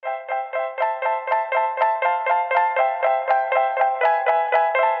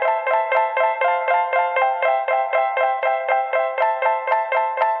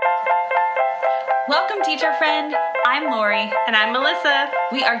Welcome, teacher friend. I'm Lori. And I'm Melissa.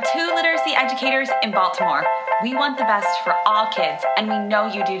 We are two literacy educators in Baltimore. We want the best for all kids, and we know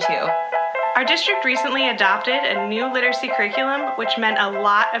you do too. Our district recently adopted a new literacy curriculum, which meant a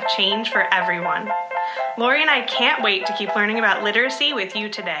lot of change for everyone. Lori and I can't wait to keep learning about literacy with you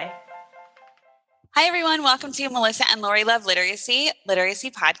today. Hi, everyone. Welcome to Melissa and Lori Love Literacy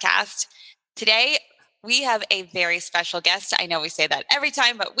Podcast. Today, we have a very special guest. I know we say that every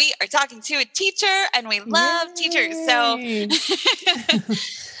time, but we are talking to a teacher, and we love teachers. So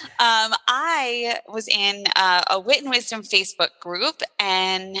I was in a Wit and Wisdom Facebook group,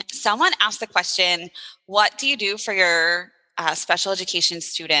 and someone asked the question, what do you do for your special education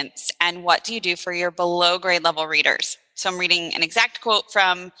students, and what do you do for your below grade level readers? So I'm reading an exact quote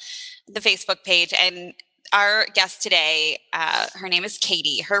from the Facebook page, and our guest today, her name is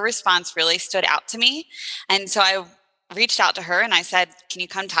Katie. Her response really stood out to me. And so I reached out to her and I said, can you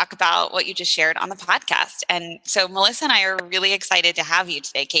come talk about what you just shared on the podcast? And so Melissa and I are really excited to have you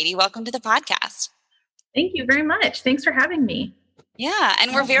today. Katie, welcome to the podcast. Thank you very much. Thanks for having me. Yeah,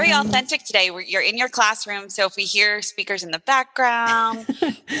 and we're very authentic today. You're in your classroom, so if we hear speakers in the background,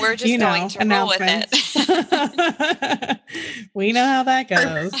 we're just going to roll with it. We know how that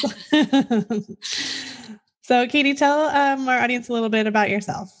goes. So, Katie, tell our audience a little bit about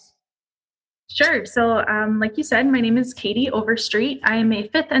yourself. Sure. So, like you said, my name is Katie Overstreet. I am a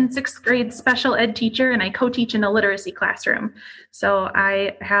 5th and 6th grade special ed teacher, and I co-teach in a literacy classroom. So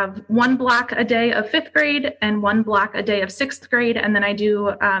I have one block a day of 5th grade and one block a day of 6th grade, and then I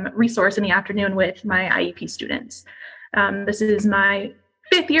do resource in the afternoon with my IEP students. This is my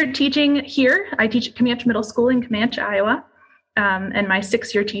 5th year teaching here. I teach at Comanche Middle School in Comanche, Iowa. And my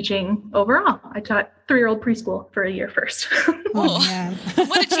 6th year teaching overall. I taught 3-year-old preschool for a year first. Oh,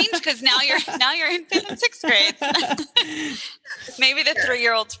 what a change, because now you're in 5th and 6th grade. Maybe the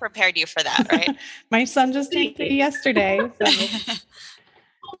 3-year-olds prepared you for that, right? My son just turned 3 yesterday. So.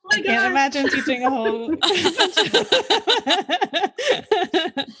 I can't imagine teaching a whole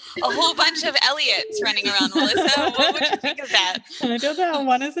bunch of Elliots running around, Melissa. What would you think of that? I don't know.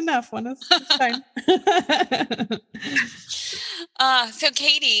 One is enough. One is fine. So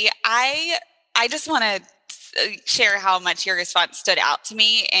Katie, I just want to share how much your response stood out to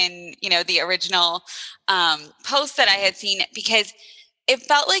me in, the original post that I had seen, because it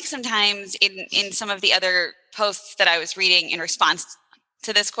felt like sometimes in some of the other posts that I was reading in response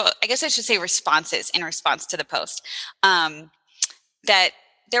to this quote, I guess I should say responses in response to the post, that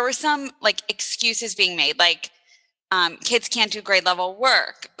there were some excuses being made, kids can't do grade level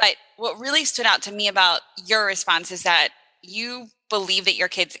work. But what really stood out to me about your response is that you believe that your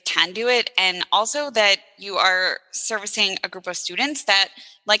kids can do it, and also that you are servicing a group of students that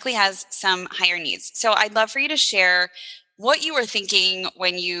likely has some higher needs. So I'd love for you to share what you were thinking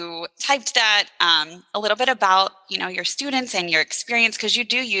when you typed that, a little bit about, your students and your experience, because you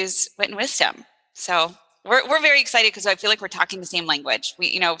do use Wit and Wisdom. So we're very excited because I feel like we're talking the same language.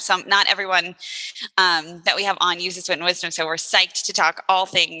 Not everyone that we have on uses Wit and Wisdom, so we're psyched to talk all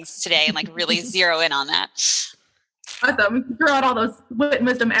things today and really zero in on that. Awesome. Throw out all those Wit and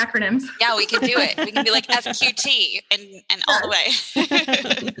Wisdom acronyms. Yeah, we can do it. We can be like FQT and all the way.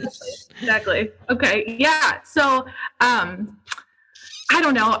 Exactly. Okay. Yeah. So, I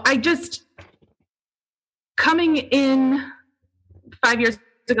don't know. Coming in 5 years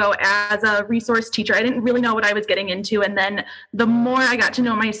ago as a resource teacher, I didn't really know what I was getting into. And then the more I got to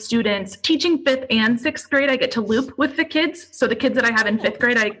know my students, teaching 5th and 6th grade, I get to loop with the kids. So the kids that I have in 5th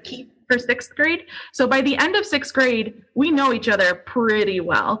grade, I keep for 6th grade. So by the end of 6th grade, we know each other pretty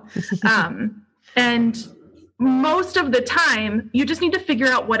well. And most of the time, you just need to figure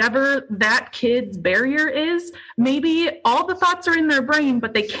out whatever that kid's barrier is. Maybe all the thoughts are in their brain,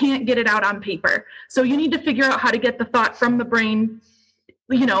 but they can't get it out on paper. So you need to figure out how to get the thought from the brain,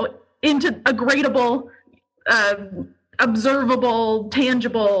 into a gradable, observable,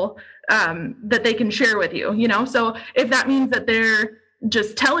 tangible, that they can share with you, So if that means that they're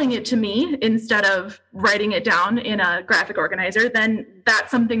just telling it to me instead of writing it down in a graphic organizer, then that's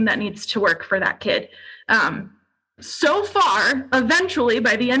something that needs to work for that kid. So far, eventually,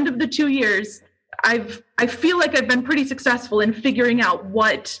 by the end of the 2 years, I feel like I've been pretty successful in figuring out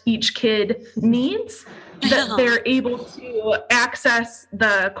what each kid needs, that they're able to access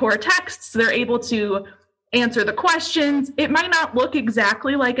the core texts, they're able to answer the questions. It might not look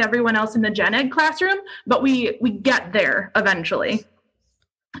exactly like everyone else in the gen ed classroom, but we get there eventually.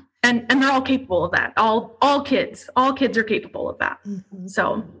 And they're all capable of that. All kids are capable of that. Mm-hmm.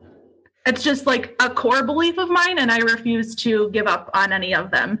 So it's just like a core belief of mine, and I refuse to give up on any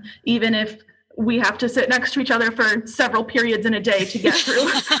of them, even if we have to sit next to each other for several periods in a day to get through.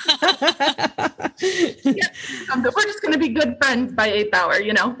 We're just going to be good friends by 8th hour,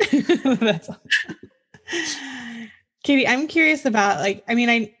 you know? That's awesome. Katie, I'm curious about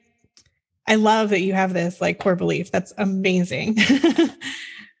I love that you have this like core belief. That's amazing.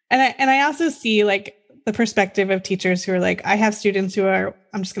 And I also see like the perspective of teachers who are like, I have students who are,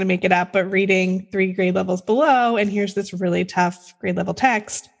 I'm just going to make it up, but reading 3 grade levels below, and here's this really tough grade level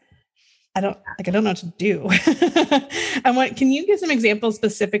text. I don't know what to do. And can you give some examples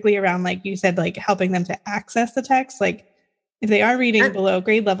specifically around, like you said, like helping them to access the text? Like if they are reading below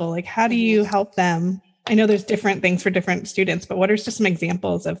grade level, like how do you help them? I know there's different things for different students, but what are just some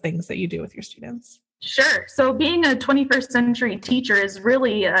examples of things that you do with your students? Sure. So being a 21st century teacher is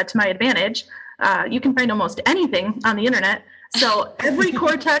really to my advantage. You can find almost anything on the internet. So every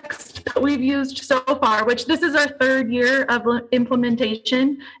core text that we've used so far, which this is our 3rd year of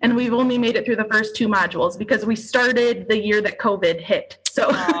implementation, and we've only made it through the first 2 modules because we started the year that COVID hit. So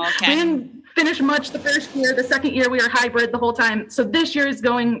we didn't finish much the first year. The second year we were hybrid the whole time. So this year is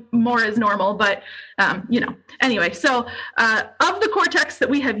going more as normal, but anyway, so of the core texts that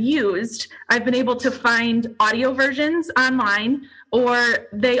we have used, I've been able to find audio versions online, or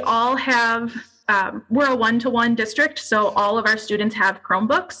they all have we're a 1-to-1 district, so all of our students have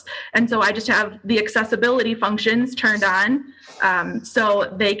Chromebooks. And so I just have the accessibility functions turned on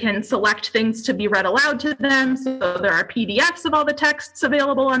so they can select things to be read aloud to them. So there are PDFs of all the texts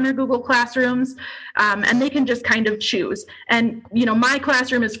available on their Google Classrooms, and they can just kind of choose. And, my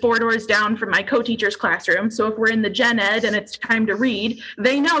classroom is 4 doors down from my co-teacher's classroom. So if we're in the gen ed and it's time to read,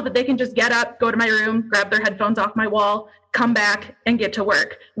 they know that they can just get up, go to my room, grab their headphones off my wall, come back and get to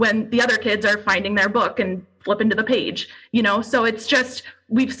work when the other kids are finding their book and flipping to the page, so it's just,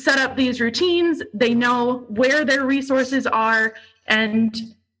 we've set up these routines. They know where their resources are.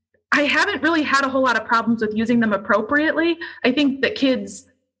 And I haven't really had a whole lot of problems with using them appropriately. I think that kids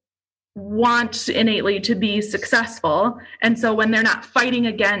want innately to be successful. And so when they're not fighting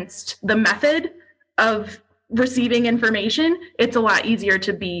against the method of receiving information, it's a lot easier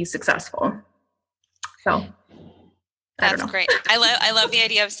to be successful. So that's great. I love the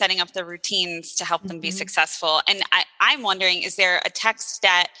idea of setting up the routines to help them be successful. And I'm wondering, is there a text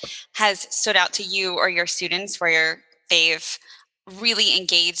that has stood out to you or your students where they've really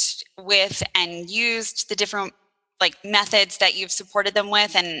engaged with and used the different methods that you've supported them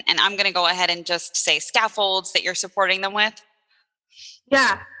with? And I'm going to go ahead and just say scaffolds that you're supporting them with.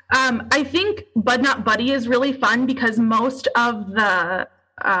 Yeah. I think Bud Not Buddy is really fun because most of the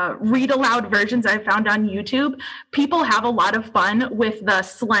read aloud versions I've found on YouTube, people have a lot of fun with the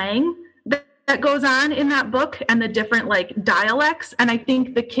slang that goes on in that book and the different dialects. And I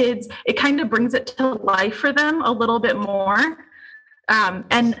think the kids, it kind of brings it to life for them a little bit more.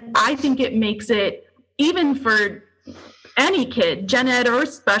 And I think it makes it, even for any kid, gen ed or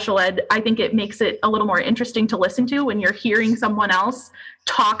special ed, I think it makes it a little more interesting to listen to when you're hearing someone else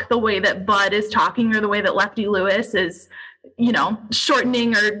talk the way that Bud is talking or the way that Lefty Lewis is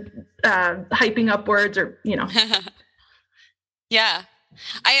shortening or hyping up words or. Yeah.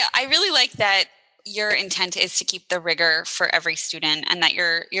 I really like that your intent is to keep the rigor for every student, and that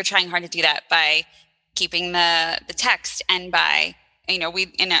you're trying hard to do that by keeping the text and by,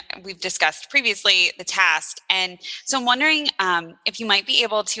 we've discussed previously the task. And so I'm wondering if you might be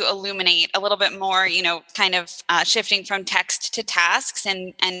able to illuminate a little bit more, kind of shifting from text to tasks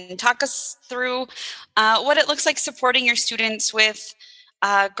and talk us through what it looks like supporting your students with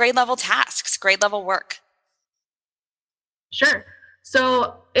grade level tasks, grade level work. Sure.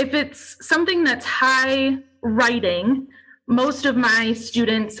 So if it's something that's high writing, most of my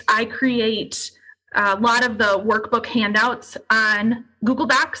students, I create a lot of the workbook handouts on Google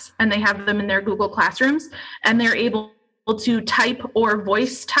Docs, and they have them in their Google Classrooms, and they're able to type or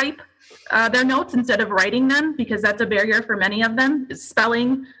voice type their notes instead of writing them, because that's a barrier for many of them.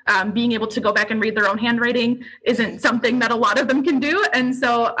 Spelling, being able to go back and read their own handwriting isn't something that a lot of them can do. And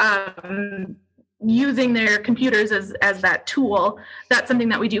so using their computers as that tool, that's something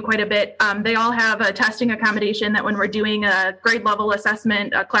that we do quite a bit. They all have a testing accommodation that when we're doing a grade level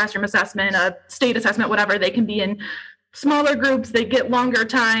assessment, a classroom assessment, a state assessment, whatever, they can be in smaller groups, they get longer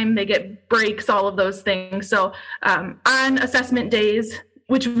time, they get breaks, all of those things. So on assessment days,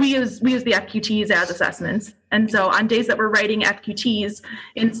 which we use the FQTs as assessments. And so on days that we're writing FQTs,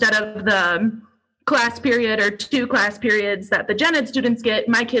 instead of the class period or 2 class periods that the gen ed students get,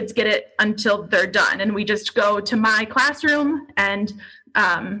 my kids get it until they're done. And we just go to my classroom and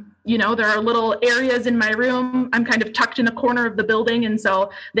There are little areas in my room. I'm kind of tucked in a corner of the building. And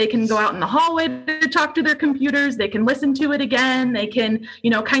so they can go out in the hallway to talk to their computers. They can listen to it again. They can,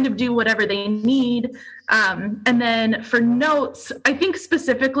 kind of do whatever they need. And then for notes, I think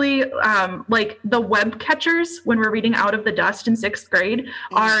specifically like the web catchers when we're reading Out of the Dust in 6th grade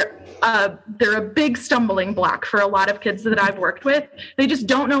they're a big stumbling block for a lot of kids that I've worked with. They just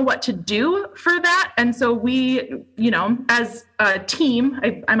don't know what to do for that. And so we, as a team,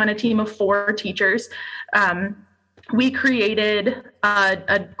 I'm on a team of 4 teachers. We created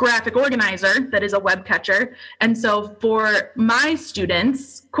a graphic organizer that is a web catcher. And so for my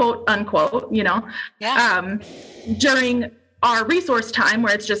students, quote unquote, during our resource time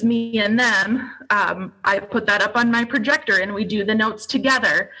where it's just me and them, I put that up on my projector and we do the notes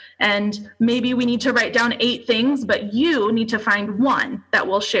together. And maybe we need to write down 8 things, but you need to find one that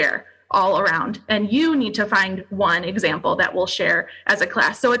we'll share all around. And you need to find one example that we'll share as a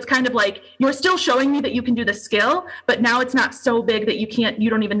class. So it's kind of like you're still showing me that you can do the skill, but now it's not so big that you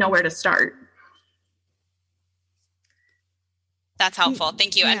don't even know where to start. That's helpful.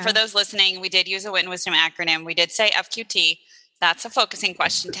 Thank you. Yeah. And for those listening, we did use a Wit and Wisdom acronym. We did say FQT. That's a focusing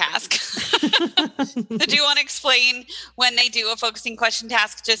question task. So do you want to explain when they do a focusing question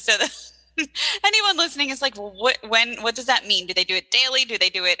task, just so that anyone listening is like, well, what does that mean? Do they do it daily? Do they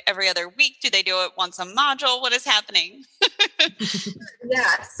do it every other week? Do they do it once a module? What is happening?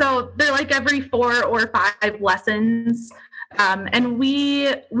 Yeah. So they're like every 4 or 5 lessons. And we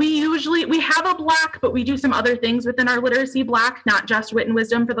have a block, but we do some other things within our literacy block, not just Wit and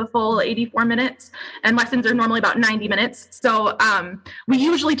Wisdom for the full 84 minutes. And lessons are normally about 90 minutes. So we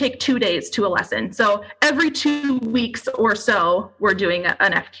usually take 2 days to a lesson. So every 2 weeks or so, we're doing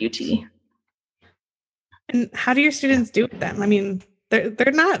an FQT. And how do your students do it then? I mean,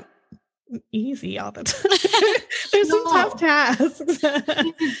 they're not easy all the time. There's some tough tasks.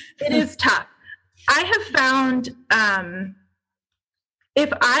 It is tough. I have found if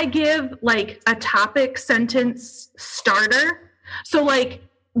I give like a topic sentence starter, so like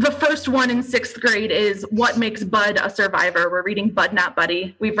the first one in 6th grade is what makes Bud a survivor. We're reading Bud Not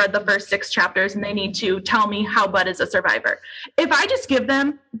Buddy. We've read the first 6 chapters and they need to tell me how Bud is a survivor. If I just give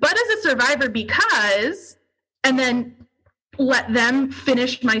them Bud is a survivor because, and then let them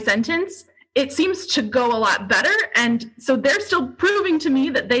finish my sentence, it seems to go a lot better. And so they're still proving to me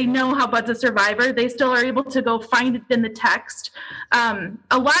that they know how Bud's a survivor. They still are able to go find it in the text. A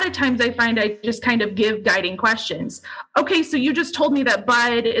lot of times I find I just kind of give guiding questions. Okay, so you just told me that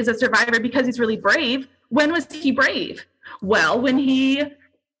Bud is a survivor because he's really brave. When was he brave? Well, when he,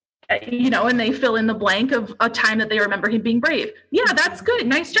 and they fill in the blank of a time that they remember him being brave. Yeah, that's good.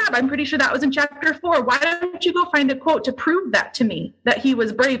 Nice job. I'm pretty sure that was in chapter 4. Why don't you go find a quote to prove that to me, that he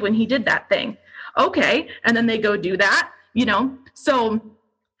was brave when he did that thing? Okay. And then they go do that, so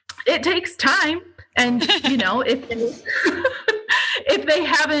it takes time. And, if they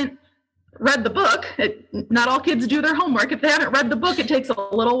haven't read the book, not all kids do their homework. If they haven't read the book, it takes a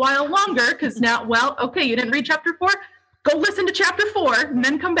little while longer because now, okay, you didn't read chapter 4. Go listen to chapter 4 and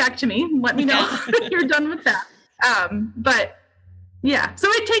then come back to me and let me know if you're done with that. But yeah, so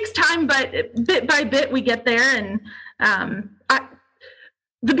it takes time, but bit by bit we get there. And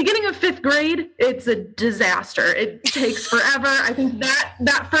the beginning of 5th grade, it's a disaster. It takes forever. I think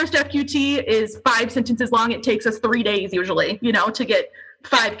that first FQT is 5 sentences long. It takes us 3 days usually, to get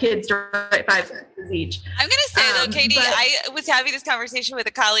 5 kids to write 5 sentences each. I'm going to say though, Katie, I was having this conversation with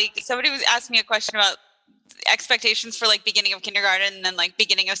a colleague. Somebody was asking me a question about expectations for like beginning of kindergarten and then like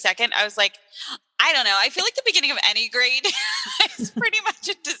beginning of 2nd. I was like, I don't know. I feel like the beginning of any grade is pretty much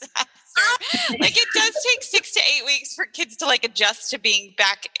a disaster. Like it does take 6 to 8 weeks for kids to like adjust to being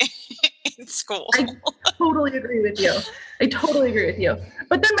back in school. I totally agree with you.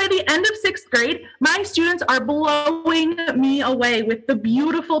 But then by the end of 6th grade, my students are blowing me away with the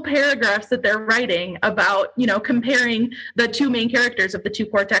beautiful paragraphs that they're writing about, comparing the 2 main characters of the 2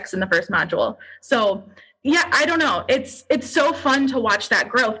 core texts in the first module. So yeah, I don't know. It's so fun to watch that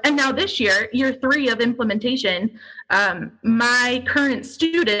growth. And now this year 3 of implementation, my current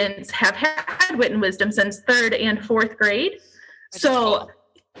students have had Wit and Wisdom since 3rd and 4th grade. So,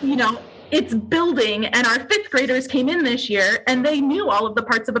 it's building, and our 5th graders came in this year and they knew all of the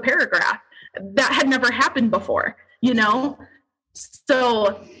parts of a paragraph. That had never happened before,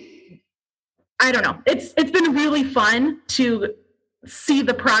 So I don't know. It's been really fun to see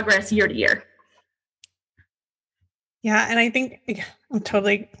the progress year to year. Yeah. And I think I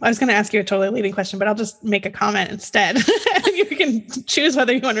was going to ask you a totally leading question, but I'll just make a comment instead. You can choose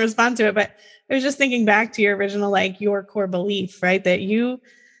whether you want to respond to it. But I was just thinking back to your original, your core belief, right? That you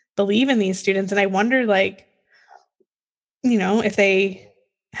believe in these students. And I wonder, if they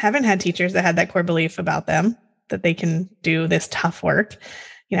haven't had teachers that had that core belief about them, that they can do this tough work,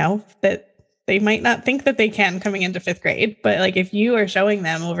 that they might not think that they can coming into 5th grade. But like, if you are showing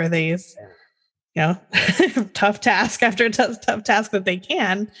them over these, tough task after tough task that they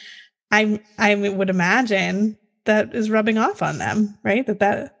can, I would imagine that is rubbing off on them, right?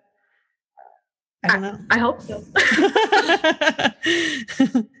 That I don't know. I hope so.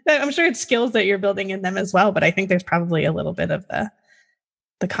 I'm sure it's skills that you're building in them as well, but I think there's probably a little bit of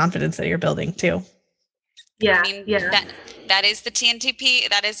the confidence that you're building too. Yeah. I mean, that is the TNTP.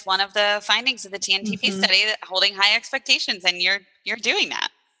 That is one of the findings of the TNTP study, that holding high expectations, and you're doing that.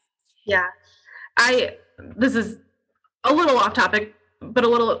 Yeah. This is a little off topic, but a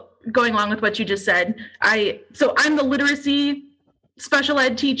little going along with what you just said. So I'm the literacy special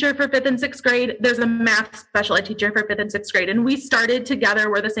ed teacher for 5th and 6th grade. There's a math special ed teacher for 5th and 6th grade, and we started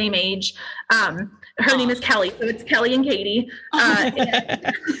together. We're the same age. Her name is Kelly, so it's Kelly and Katie.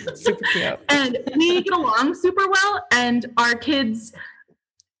 Super cute. And we get along super well, and our kids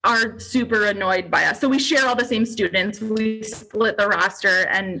are super annoyed by us. So we share all the same students. We split the roster,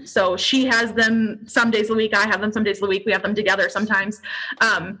 and so she has them some days of the week. I have them some days of the week. We have them together sometimes.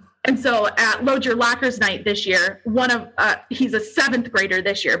 And so at Load Your Lockers night this year, he's a 7th grader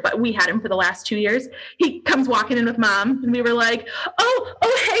this year, but we had him for the last 2 years. He comes walking in with mom, and we were like, oh,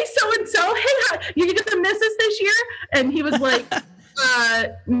 hey, so-and-so, hey, you're going to miss us this year? And he was like,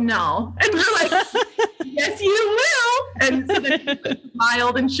 no. And we're like, yes, you will. And so then he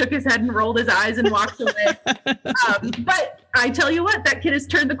smiled and shook his head and rolled his eyes and walked away. But I tell you what, that kid has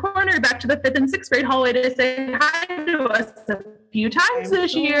turned the corner back to the 5th and 6th grade hallway to say hi to us a few times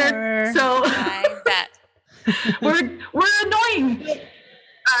this year. So I bet. we're annoying.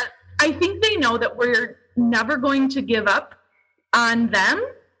 I think they know that we're never going to give up on them.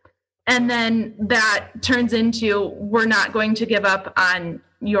 And then that turns into, we're not going to give up on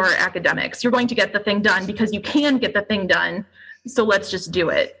your academics. You're going to get the thing done because you can get the thing done. So let's just do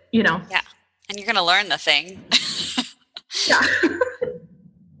it, Yeah. And you're going to learn the thing. Yeah.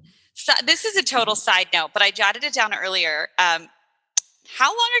 So this is a total side note, but I jotted it down earlier. How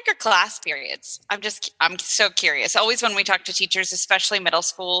long are your class periods? I'm so curious. Always when we talk to teachers, especially middle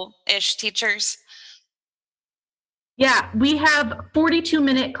school-ish teachers. Yeah, we have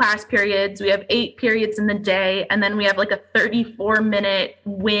 42-minute class periods. We have 8 periods in the day, and then we have like a 34-minute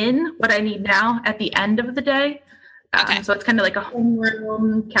what I need now at the end of the day. Okay. So it's kind of like a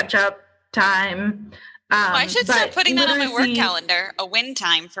homeroom catch-up time. I should start putting that on my work calendar, a win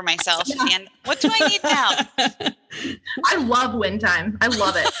time for myself. Yeah. And what do I need now? I love win time. I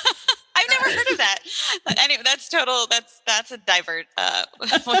love it. I've never heard of that. Anyway, that's a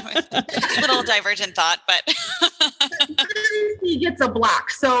little divergent thought, but he gets a block.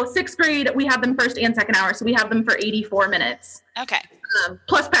 So 6th grade, we have them first and second hour. So we have them for 84 minutes. Okay.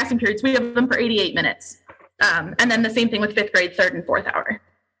 Plus passing periods, we have them for 88 minutes. And then the same thing with 5th grade, 3rd and 4th hour.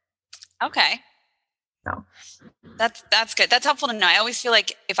 Okay. So that's good. That's helpful to know. I always feel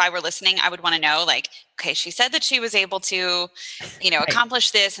like if I were listening, I would want to know, like, okay, she said that she was able to,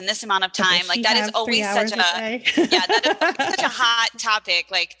 accomplish this in this amount of time. Like that is always such that is such a hot topic.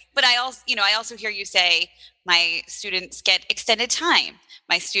 Like, but I also hear you say my students get extended time.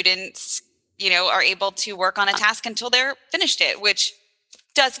 My students, are able to work on a task until they're finished it, which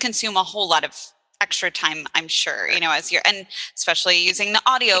does consume a whole lot of extra time, I'm sure, as you're, and especially using the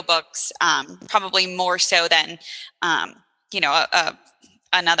audiobooks, probably more so than,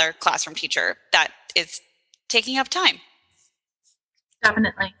 another classroom teacher that is taking up time.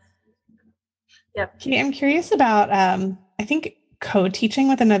 Definitely. Yep. Okay, I'm curious about, I think co-teaching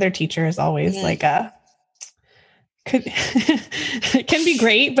with another teacher is always it can be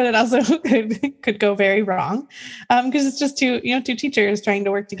great, but it also could go very wrong. Because it's just two teachers trying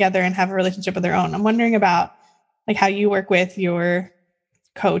to work together and have a relationship of their own. I'm wondering about like how you work with your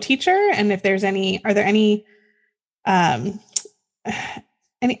co-teacher, and if there's are there any, and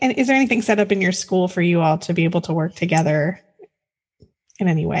is there anything set up in your school for you all to be able to work together in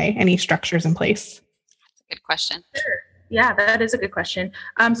any way? Any structures in place? That's a good question. Sure. Yeah, that is a good question.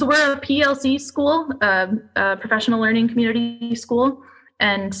 So we're a PLC school, a professional learning community school.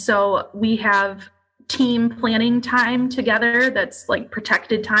 And so we have team planning time together that's like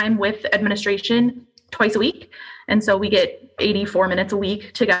protected time with administration twice a week. And so we get 84 minutes a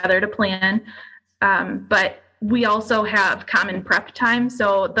week together to plan. But we also have common prep time.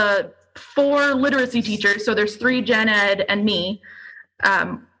 So the 4 literacy teachers, so there's 3 gen ed and me,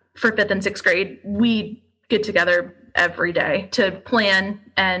 for 5th and 6th grade, we get together every day to plan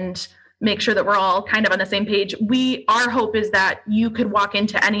and make sure that we're all kind of on the same page. Our hope is that you could walk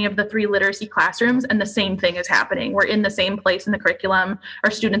into any of the 3 literacy classrooms and the same thing is happening. We're in the same place in the curriculum.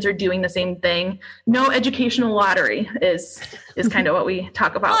 Our students are doing the same thing. No educational lottery is kind of what we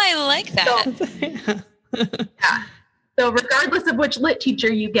talk about. Oh, I like that. Yeah. So regardless of which lit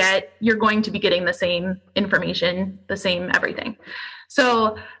teacher you get, you're going to be getting the same information, the same everything.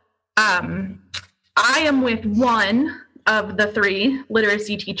 So I am with one of the 3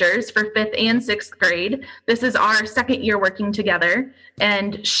 literacy teachers for 5th and 6th grade. This is our 2nd year working together,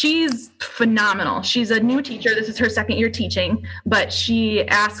 and she's phenomenal. She's a new teacher. This is her 2nd year teaching, but she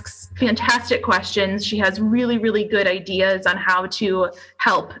asks fantastic questions. She has really, really good ideas on how to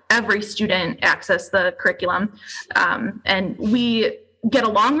help every student access the curriculum. And we get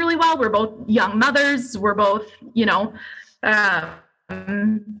along really well. We're both young mothers. We're both,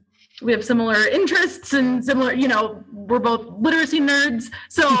 we have similar interests and similar, we're both literacy nerds.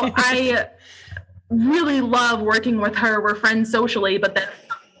 So I really love working with her. We're friends socially, but then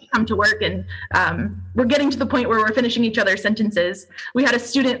we come to work and we're getting to the point where we're finishing each other's sentences. We had a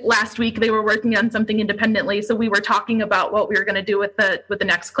student last week, they were working on something independently. So we were talking about what we were going to do with the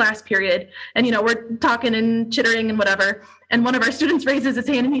next class period. And, we're talking and chittering and whatever. And one of our students raises his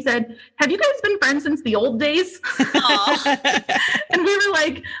hand and he said, "Have you guys been friends since the old days?" And we were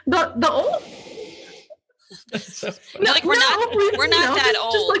like, the old. So no, like we're not that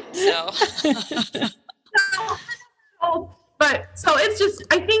old. So. But so it's just,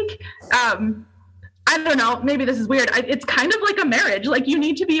 I think, I don't know, maybe this is weird. It's kind of like a marriage. Like you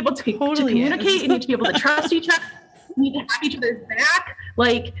need to be able to communicate. You need to be able to trust each other. You need to have each other's back.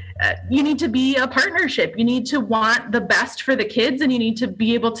 Like you need to be a partnership. You need to want the best for the kids and you need to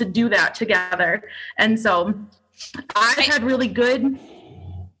be able to do that together. And so I've had really good,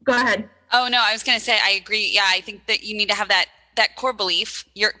 go ahead. Oh no, I was going to say, I agree. Yeah. I think that you need to have that core belief.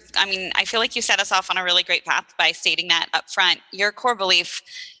 I feel like you set us off on a really great path by stating that up front. Your core belief,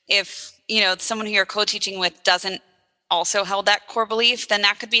 if, someone who you're co-teaching with doesn't also held that core belief, then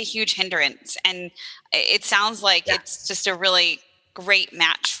that could be a huge hindrance. And it sounds like it's just a really great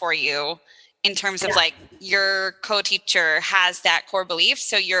match for you in terms of like your co-teacher has that core belief.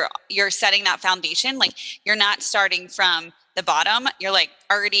 So you're setting that foundation. Like you're not starting from the bottom. You're like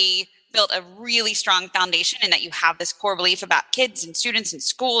already built a really strong foundation and that you have this core belief about kids and students in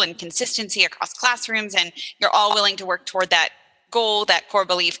school and consistency across classrooms. And you're all willing to work toward that goal, that core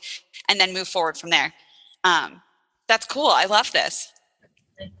belief, and then move forward from there. That's cool. I love this.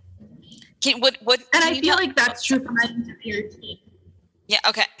 I feel like that's true for my entire team. Yeah.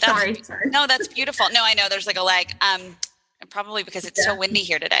 Okay. Sorry. No, that's beautiful. No, I know there's like a lag. Probably because it's so windy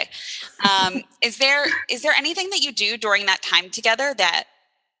here today. Is there anything that you do during that time together that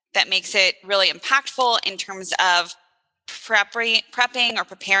makes it really impactful in terms of prepping or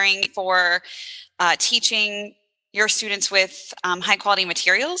preparing for teaching your students with high quality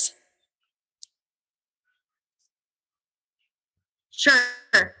materials? Sure.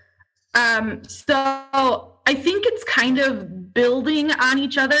 So I think it's kind of building on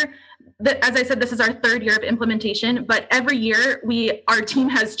each other. As I said, this is our 3rd year of implementation, but every year our team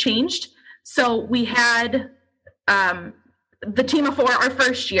has changed. So we had the team of 4 our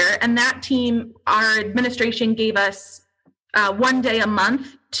first year, and that team, our administration gave us 1 day a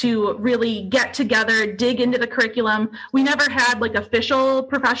month to really get together, dig into the curriculum. We never had like official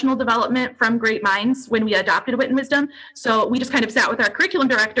professional development from Great Minds when we adopted Wit and Wisdom. So we just kind of sat with our curriculum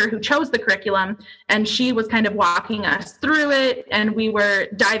director who chose the curriculum, and she was kind of walking us through it. And we were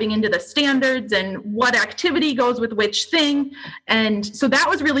diving into the standards and what activity goes with which thing. And so that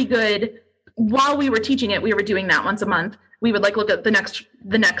was really good. While we were teaching it, we were doing that once a month. We would like look at the next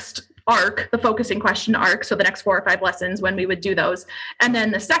arc, the focusing question arc. So the next 4 or 5 lessons when we would do those. And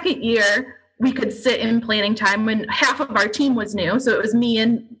then the 2nd year, we could sit in planning time when half of our team was new. So it was me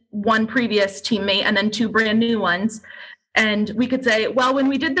and 1 previous teammate and then 2 brand new ones. And we could say, well, when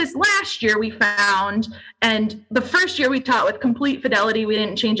we did this last year, we found, and the first year we taught with complete fidelity, we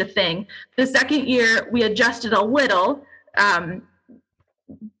didn't change a thing. The 2nd year, we adjusted a little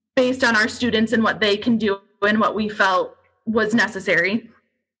based on our students and what they can do and what we felt was necessary.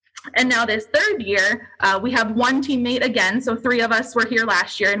 And now this 3rd year, we have 1 teammate again. So 3 of us were here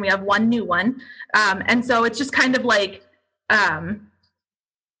last year and we have 1 new one. And so it's just kind of like, I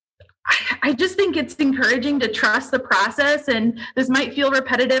just think it's encouraging to trust the process. And this might feel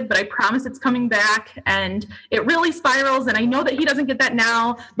repetitive, but I promise it's coming back. And it really spirals. And I know that he doesn't get that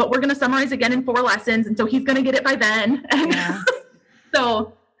now, but we're going to summarize again in 4 lessons. And so he's going to get it by then. And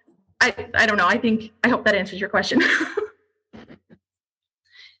so I don't know. I hope that answers your question.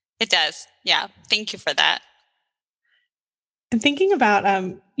 It does. Yeah. Thank you for that. I'm thinking about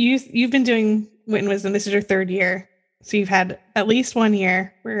you've been doing Wit and Wisdom. This is your third year. So you've had at least 1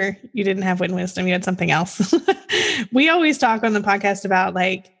 year where you didn't have Wit and Wisdom, you had something else. We always talk on the podcast about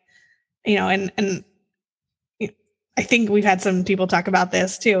like, and I think we've had some people talk about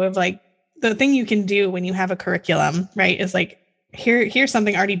this too, of like the thing you can do when you have a curriculum, right, is like, here's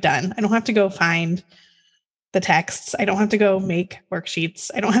something already done. I don't have to go find the texts. I don't have to go make worksheets.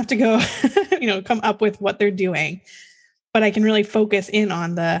 I don't have to go, come up with what they're doing, but I can really focus in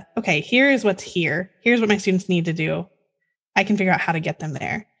on okay, here's what's here. Here's what my students need to do. I can figure out how to get them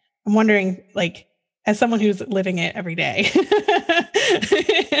there. I'm wondering, like, as someone who's living it every day,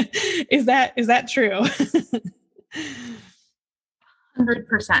 is that true?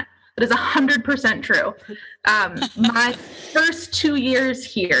 100%. It is 100% true. My first 2 years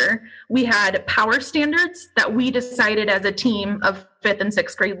here, we had power standards that we decided as a team of 5th and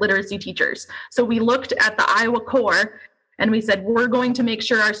 6th grade literacy teachers. So we looked at the Iowa core and we said, we're going to make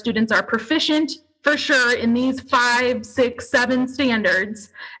sure our students are proficient for sure in these 5, 6, 7 standards,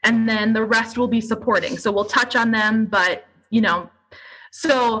 and then the rest will be supporting. So we'll touch on them, but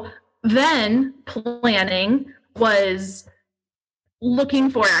so then planning was looking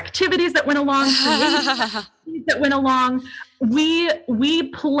for activities that went along, that went along. We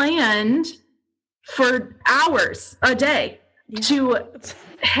planned for hours a day to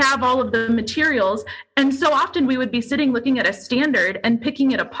have all of the materials. And so often we would be sitting looking at a standard and picking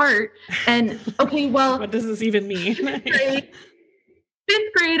it apart. And okay, well, what does this even mean? Fifth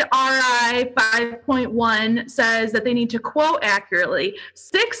grade RI 5.1 says that they need to quote accurately.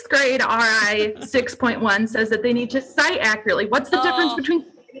 6th grade RI 6.1 says that they need to cite accurately. What's the difference between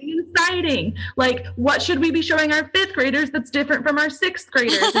citing and citing? Like, what should we be showing our 5th graders that's different from our 6th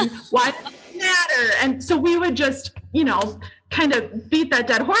graders? And why does it matter? And so we would just, kind of beat that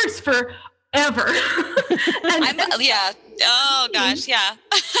dead horse forever. Yeah. Oh gosh. Yeah.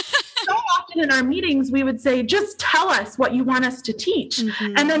 So often in our meetings, we would say, just tell us what you want us to teach.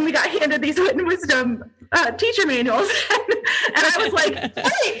 Mm-hmm. And then we got handed these Wit and Wisdom teacher manuals. And I was like,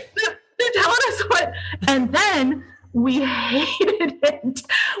 hey, they're telling us what. And then we hated it.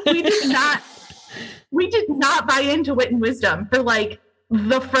 We did not buy into Wit and Wisdom for like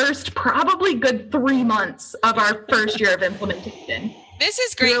the first probably good 3 months of our first year of implementation. This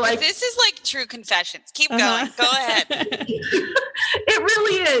is great. Like, this is like true confessions. Keep going. Go ahead. It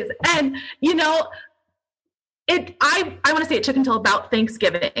really is. And, I want to say it took until about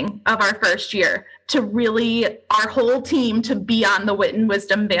Thanksgiving of our first year to really, our whole team to be on the Wit and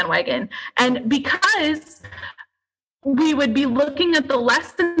Wisdom bandwagon. And because we would be looking at the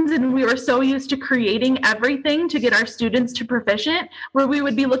lessons and we were so used to creating everything to get our students to proficient, where we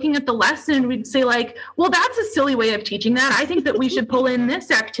would be looking at the lesson and we'd say like, well, that's a silly way of teaching that. I think that we should pull in this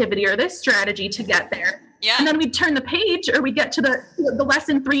activity or this strategy to get there. Yeah. And then we'd turn the page or we'd get to the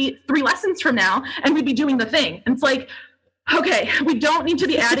lesson three lessons from now and we'd be doing the thing. And it's like, okay, we don't need to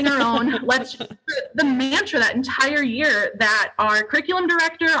be adding our own. Let's the mantra that entire year that our curriculum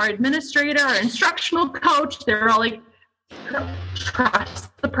director, our administrator, our instructional coach, they're all like,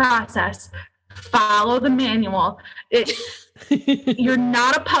 trust the process, follow the manual. You're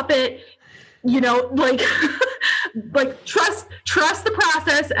not a puppet, like trust the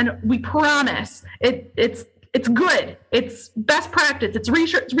process, and we promise it's good. It's best practice. It's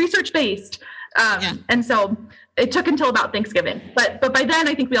research based. And so it took until about Thanksgiving, but by then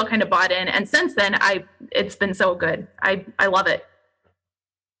I think we all kind of bought in, and since then it's been so good. I love it,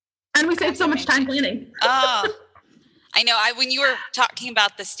 and we saved so much time planning. Oh. I know. When you were talking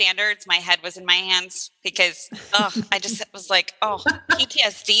about the standards, my head was in my hands because I just was like,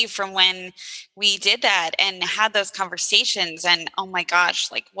 PTSD from when we did that and had those conversations. And oh my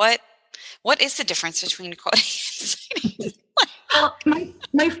gosh, like what is the difference between quoting and citing? Well,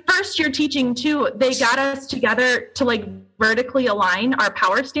 my first year teaching too, they got us together to like vertically align our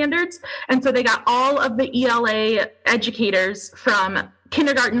power standards. And so they got all of the ELA educators from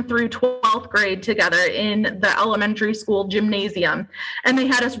kindergarten through 12th grade together in the elementary school gymnasium. And they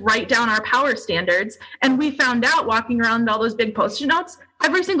had us write down our power standards. And we found out walking around all those big Post-it notes,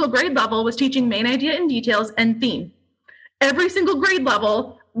 every single grade level was teaching main idea and details and theme. Every single grade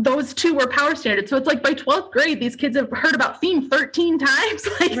level, those two were power standards. So it's like by 12th grade, these kids have heard about theme 13 times.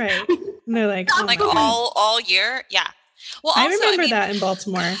 Like, right. And they're like, all year. Yeah. Well, also, I remember that in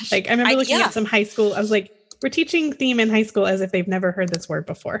Baltimore. Like I remember looking at some high school. I was like, we're teaching theme in high school as if they've never heard this word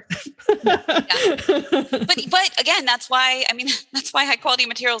before. But again, that's why high quality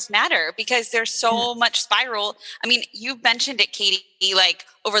materials matter, because there's so much spiral. I mean, you mentioned it, Katie, like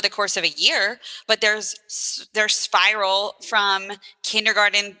over the course of a year, but there's spiral from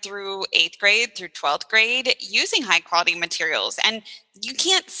kindergarten through 8th grade through 12th grade using high quality materials. And you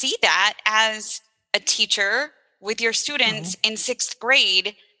can't see that as a teacher with your students in 6th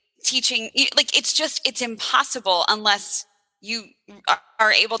grade teaching. Like, it's impossible unless you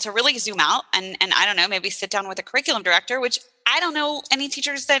are able to really zoom out and I don't know, maybe sit down with a curriculum director, which I don't know any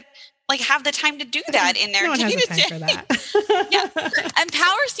teachers that like have the time to do that in their day to day. For that. Yeah. And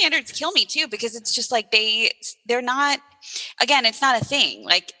power standards kill me too, because it's just like they're not, again, it's not a thing.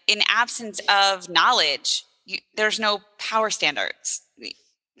 Like, in absence of knowledge, there's no power standards.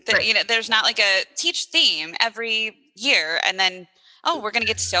 Right. There's not like a teach theme every year and then, we're going to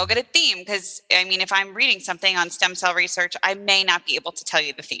get so good at theme. Because I mean, if I'm reading something on stem cell research, I may not be able to tell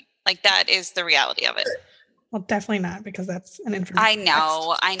you the theme. Like, that is the reality of it. Well, definitely not, because that's an information. I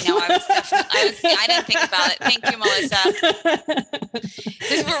know. I didn't think about it. Thank you, Melissa.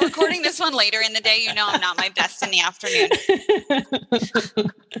 Because we're recording this one later in the day. I'm not my best in the afternoon.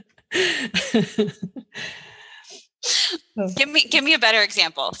 Give me a better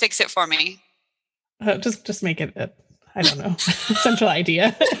example. Fix it for me. Just make it I don't know, central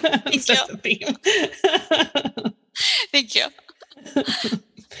idea. Thank you. A theme. Thank you.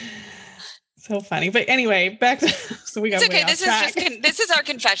 So funny. But anyway, back to, so we got it's okay. This is our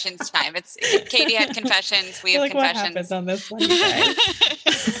confessions time. Katie had confessions. We have confessions. What happens on this one?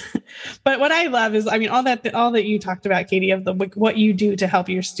 But what I love is, I mean, all that you talked about, Katie, of what you do to help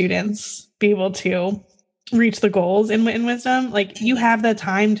your students be able to reach the goals in wisdom. Like, you have the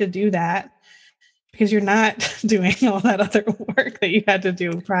time to do that because you're not doing all that other work that you had to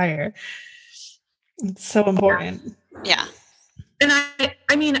do prior. It's so important. Yeah. And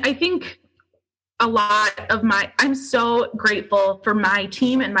I think a lot of I'm so grateful for my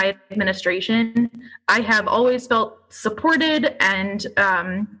team and my administration. I have always felt supported and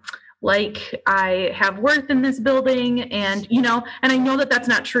like I have worth in this building, and I know that that's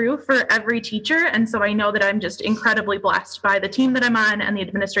not true for every teacher. And so I know that I'm just incredibly blessed by the team that I'm on and the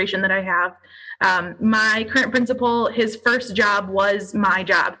administration that I have. My current principal, his first job was my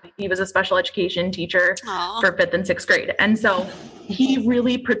job. He was a special education teacher for 5th and 6th grade. And so he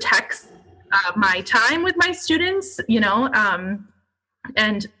really protects my time with my students,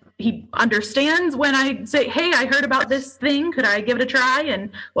 and he understands when I say, hey, I heard about this thing. Could I give it a try? And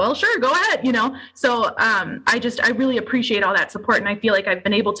well, sure, go ahead. So I really appreciate all that support. And I feel like I've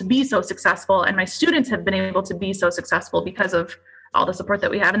been able to be so successful, and my students have been able to be so successful because of all the support that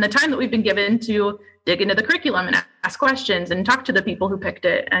we have and the time that we've been given to dig into the curriculum and ask questions and talk to the people who picked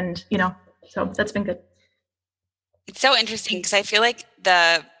it. And, so that's been good. It's so interesting because I feel like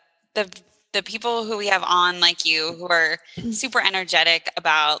the people who we have on, like you, who are super energetic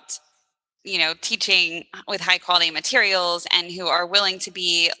about, teaching with high quality materials and who are willing to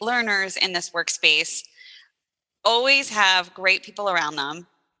be learners in this workspace, always have great people around them,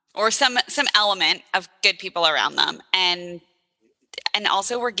 or some element of good people around them. And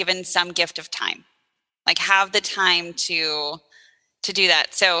also we're given some gift of time, like have the time to do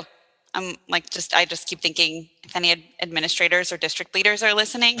that. So I'm like, I just keep thinking, if any administrators or district leaders are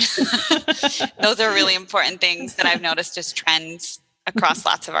listening, those are really important things that I've noticed as trends across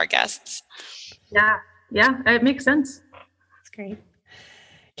lots of our guests. Yeah, it makes sense. That's great.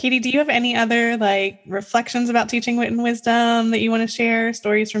 Katie, do you have any other reflections about teaching wit and wisdom that you want to share?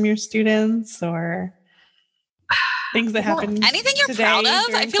 Stories from your students or things that happened? Anything you're proud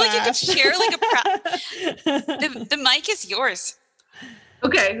of? I feel like you could share the mic is yours.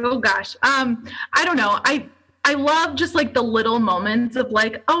 Okay. Oh gosh. I don't know. I love just the little moments of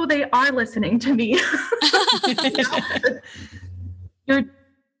oh, they are listening to me.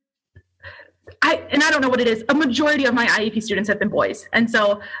 I don't know what it is. A majority of my IEP students have been boys. And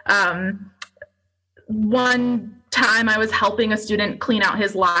so, one time I was helping a student clean out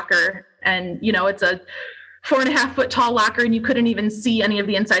his locker, and it's a 4.5 foot tall locker, and you couldn't even see any of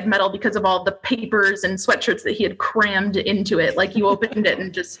the inside metal because of all the papers and sweatshirts that he had crammed into it. You opened it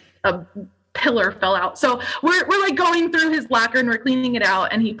and just a pillar fell out. So we're going through his locker and we're cleaning it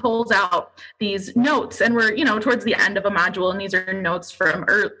out, and he pulls out these notes, and we're towards the end of a module, and these are notes from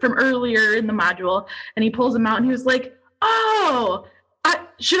earlier in the module, and he pulls them out and he was like, oh, I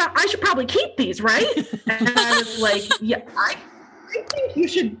should probably keep these, right? And I was like, yeah, I think you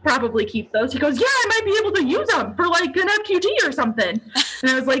should probably keep those. He goes, yeah, I might be able to use them for an FQT or something.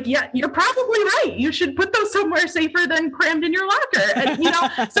 And I was like, yeah, you're probably right. You should put those somewhere safer than crammed in your locker.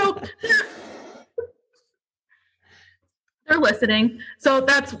 And, so they're listening. So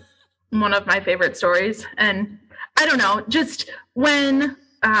that's one of my favorite stories. And I don't know, just when,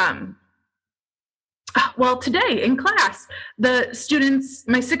 well, today in class, the students,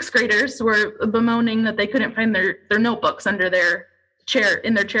 my sixth graders, were bemoaning that they couldn't find their notebooks under their chair,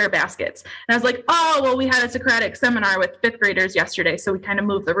 in their chair baskets. And I was like, oh, well, we had a Socratic seminar with fifth graders yesterday, so we kind of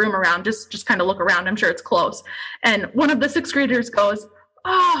moved the room around, just kind of look around. I'm sure it's close. And one of the sixth graders goes,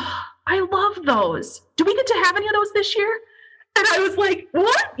 oh, I love those. Do we get to have any of those this year? And I was like,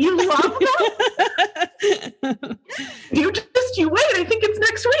 what? You love them? You wait. I think it's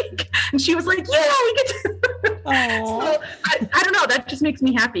next week. And she was like, yeah, we get to. So I don't know. That just makes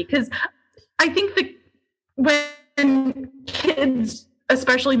me happy, because I think that when kids,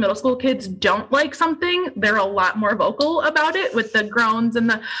 especially middle school kids, don't like something, they're a lot more vocal about it, with the groans and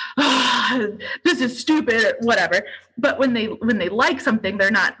the, this is stupid, whatever. But when they like something,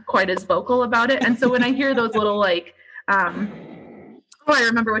 they're not quite as vocal about it. And so when I hear those little like, oh, I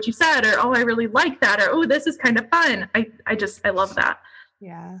remember what you said, or, oh, I really like that, or, oh, this is kind of fun. I love that.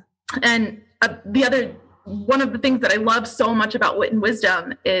 Yeah. And one of the things that I love so much about Wit and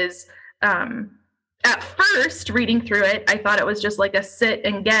Wisdom is, at first reading through it, I thought it was just like a sit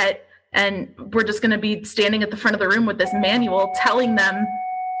and get, and we're just going to be standing at the front of the room with this manual telling them,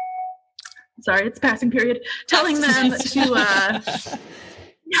 sorry, it's passing period, telling them to,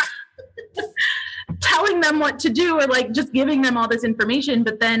 telling them what to do, or like just giving them all this information.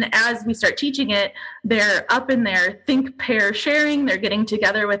 But then as we start teaching it, they're up in their think, pair, sharing. They're getting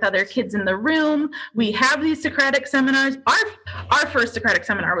together with other kids in the room. We have these Socratic seminars. Our first Socratic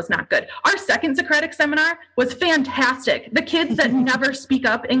seminar was not good. Our second Socratic seminar was fantastic. The kids that never speak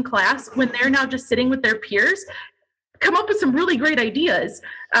up in class, when they're now just sitting with their peers, come up with some really great ideas.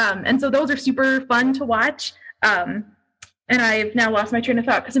 And so those are super fun to watch. And I've now lost my train of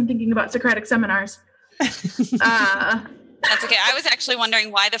thought because I'm thinking about Socratic seminars. That's okay. I was actually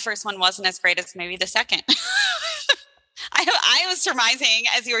wondering why the first one wasn't as great as maybe the second. I was surmising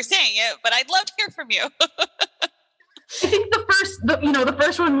as you were saying it, but I'd love to hear from you. I think the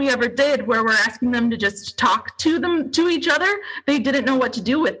first one we ever did, where we're asking them to just talk to each other, they didn't know what to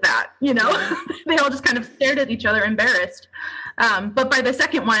do with that. They all just kind of stared at each other, embarrassed. But by the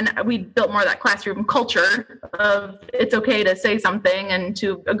second one, we built more of that classroom culture of it's okay to say something and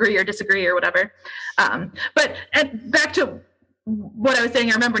to agree or disagree or whatever. But back to what I was saying,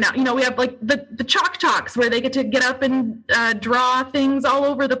 I remember now, we have like the chalk talks where they get to get up and draw things all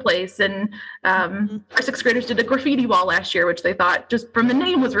over the place. And our sixth graders did a graffiti wall last year, which they thought just from the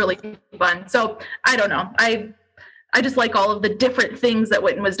name was really fun. So I don't know. I just like all of the different things that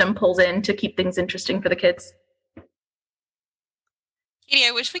Wit and Wisdom pulls in to keep things interesting for the kids. Katie,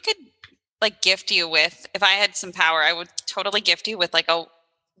 I wish we could like gift you with, if I had some power, I would totally gift you with like a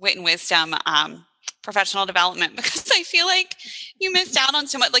Wit and Wisdom professional development, because I feel like you missed out on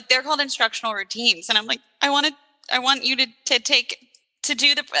so much. Like, they're called instructional routines. And I'm like, I want you to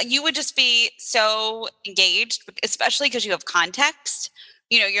do you would just be so engaged, especially because you have context.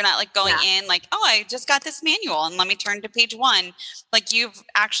 You're not like going in like, oh, I just got this manual and let me turn to page 1. Like, you've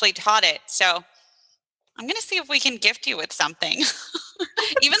actually taught it. So I'm going to see if we can gift you with something,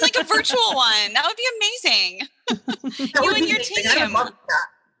 even like a virtual one. That would be amazing. You and your team. I would love that.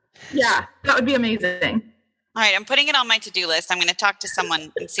 Yeah, that would be amazing. All right, I'm putting it on my to-do list. I'm going to talk to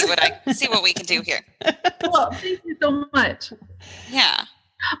someone and see what we can do here. Well, thank you so much. Yeah.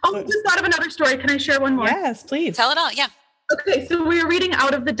 Oh, I just thought of another story. Can I share one more? Yes, please. Tell it all. Yeah. Okay, so we were reading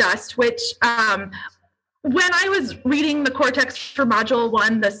Out of the Dust, which when I was reading the core text for Module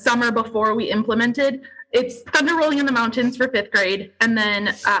 1 the summer before we implemented, it's Thunder Rolling in the Mountains for 5th grade, and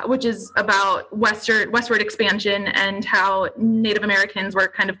then which is about westward expansion and how Native Americans were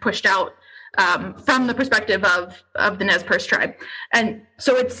kind of pushed out from the perspective of the Nez Perce tribe. And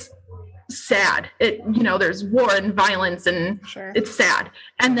so it's sad. There's war and violence, and It's sad.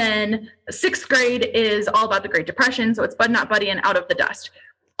 And then 6th grade is all about the Great Depression, so it's Bud Not Buddy and Out of the Dust.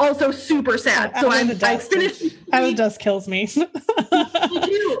 Also super sad. So I finished. Out of the Dust kills me. Me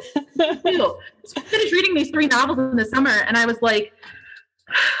too. So I finished reading these 3 novels in the summer, and I was like,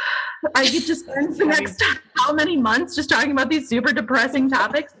 I get to spend the next how many months just talking about these super depressing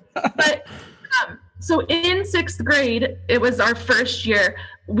topics. But so in 6th grade, it was our first year.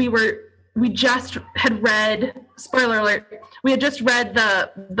 We just had read, spoiler alert, we had just read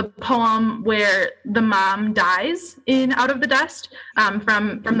the poem where the mom dies in Out of the Dust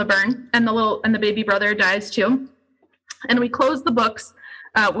from the burn, and the baby brother dies too. And we closed the books.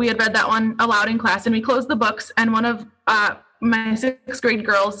 We had read that one aloud in class, and we closed the books, and one of my 6th grade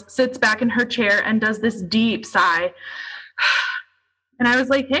girls sits back in her chair and does this deep sigh. And I was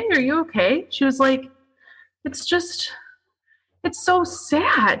like, hey, are you okay? She was like, it's just it's so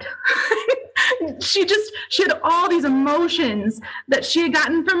sad. She had all these emotions that she had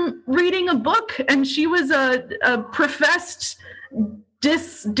gotten from reading a book, and she was a professed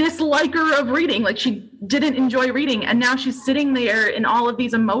disliker of reading. Like, she didn't enjoy reading, and now she's sitting there in all of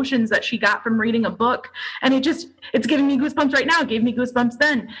these emotions that she got from reading a book, and it's giving me goosebumps right now. It gave me goosebumps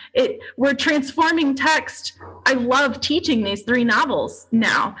then. We're transforming text. I love teaching these 3 novels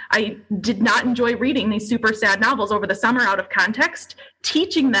now. I did not enjoy reading these super sad novels over the summer out of context.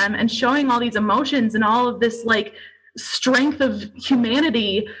 Teaching them and showing all these emotions and all of this like strength of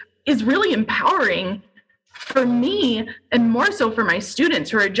humanity is really empowering for me, and more so for my students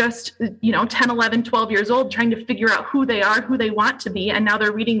who are just, 10, 11, 12 years old, trying to figure out who they are, who they want to be. And now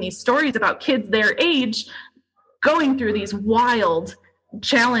they're reading these stories about kids their age going through these wild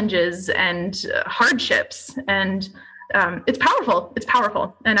challenges and hardships. And it's powerful. It's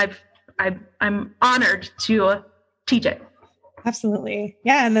powerful. And I'm honored to teach it. Absolutely.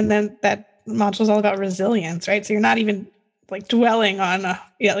 Yeah. And then that module is all about resilience, right? So you're not even like dwelling on,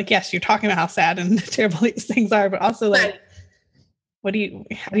 yes, you're talking about how sad and terrible these things are, but also like, how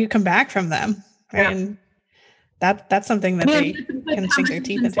do you come back from them? Right? Yeah. And that's something that they can sink their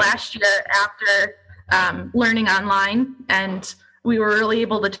teeth into. Last year, after learning online, and we were really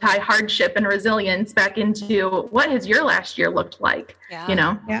able to tie hardship and resilience back into what has your last year looked like?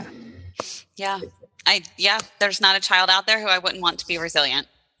 Yeah. Yeah. There's not a child out there who I wouldn't want to be resilient.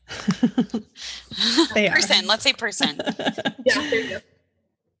 Person. Let's say person. Yeah, there you go.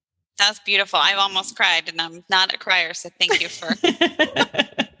 That's beautiful. I've almost cried, and I'm not a crier, so thank you for.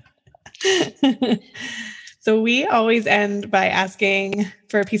 So we always end by asking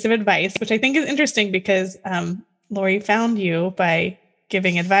for a piece of advice, which I think is interesting because Lori found you by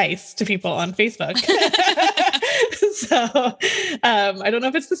giving advice to people on Facebook. So I don't know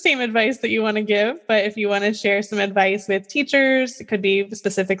if it's the same advice that you want to give, but if you want to share some advice with teachers, it could be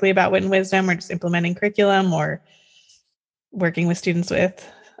specifically about wit and wisdom, or just implementing curriculum, or working with students with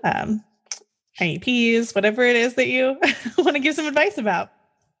IEPs, whatever it is that you want to give some advice about.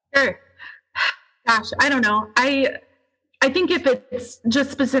 Sure. Gosh, I don't know. I think if it's just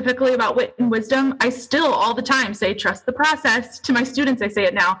specifically about wit and wisdom, I still all the time say, trust the process. To my students, I say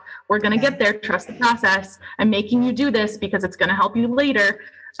it now. We're going to get there. Trust the process. I'm making you do this because it's going to help you later.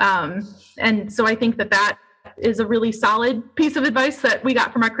 And so I think that is a really solid piece of advice that we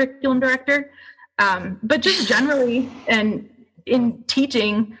got from our curriculum director. But just generally, and in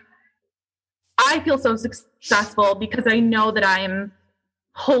teaching, I feel so successful because I know that I am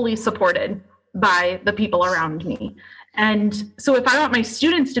wholly supported by the people around me. And so if I want my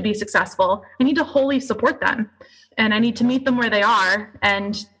students to be successful, I need to wholly support them, and I need to meet them where they are.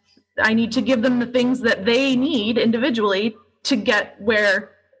 And I need to give them the things that they need individually to get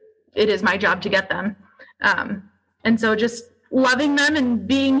where it is my job to get them. And so just loving them and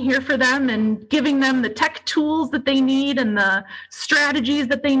being here for them and giving them the tech tools that they need and the strategies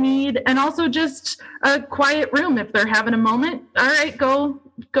that they need. And also just a quiet room. If they're having a moment, all right, go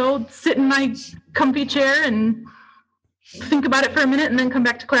sit in my comfy chair and think about it for a minute, and then come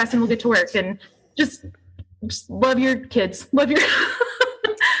back to class and we'll get to work. And just love your kids, love your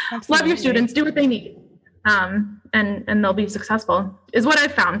students, do what they need. And they'll be successful is what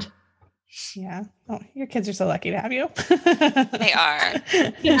I've found. Yeah. Oh, your kids are so lucky to have you. They are.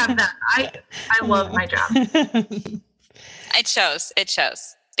 You have that. I love my job. It shows.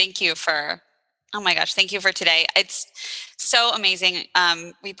 Thank you for, oh my gosh, thank you for today. It's so amazing.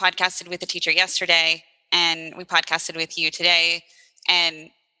 We podcasted with a teacher yesterday, and we podcasted with you today. And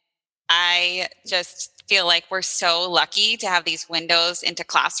I just feel like we're so lucky to have these windows into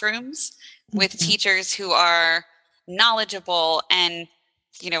classrooms with teachers who are knowledgeable and,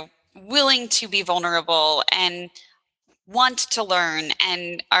 willing to be vulnerable and want to learn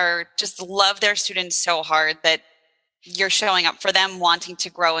and are just love their students so hard that you're showing up for them, wanting to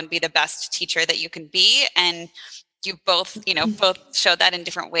grow and be the best teacher that you can be. And you both showed that in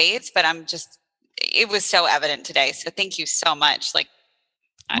different ways, but it was so evident today. So thank you so much.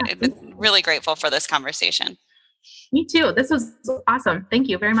 I've been really grateful for this conversation. Me too. This was awesome. Thank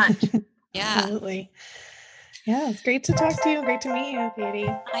you very much. Yeah. Absolutely. Yeah, it's great to talk to you. Great to meet you, Katie.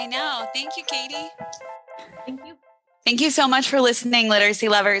 I know. Thank you, Katie. Thank you. Thank you so much for listening, literacy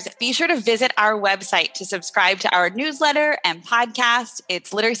lovers. Be sure to visit our website to subscribe to our newsletter and podcast.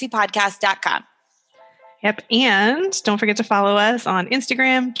 It's literacypodcast.com. Yep. And don't forget to follow us on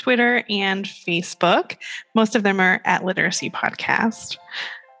Instagram, Twitter, and Facebook. Most of them are at Literacy Podcast.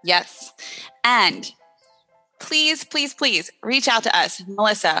 Yes. And please, please, please reach out to us.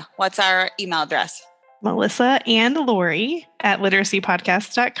 Melissa, what's our email address? Melissa and Lori at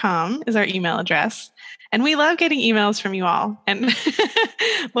literacypodcast.com is our email address. And we love getting emails from you all. And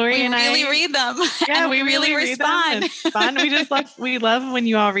Lori we and really read them. Yeah, we really respond. It's fun. We love when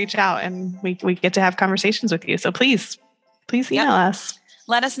you all reach out and we get to have conversations with you. So please email us.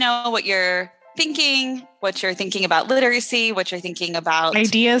 Let us know what you're thinking about literacy, what you're thinking about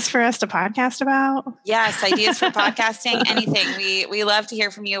ideas for us to podcast about. Yes, ideas for podcasting, anything. We love to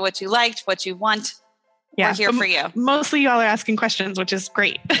hear from you, what you liked, what you want. Yeah, we're here for you. Mostly y'all are asking questions, which is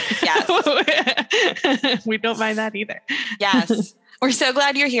great. Yes. We don't mind that either. Yes. We're so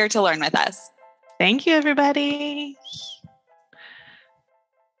glad you're here to learn with us. Thank you, everybody.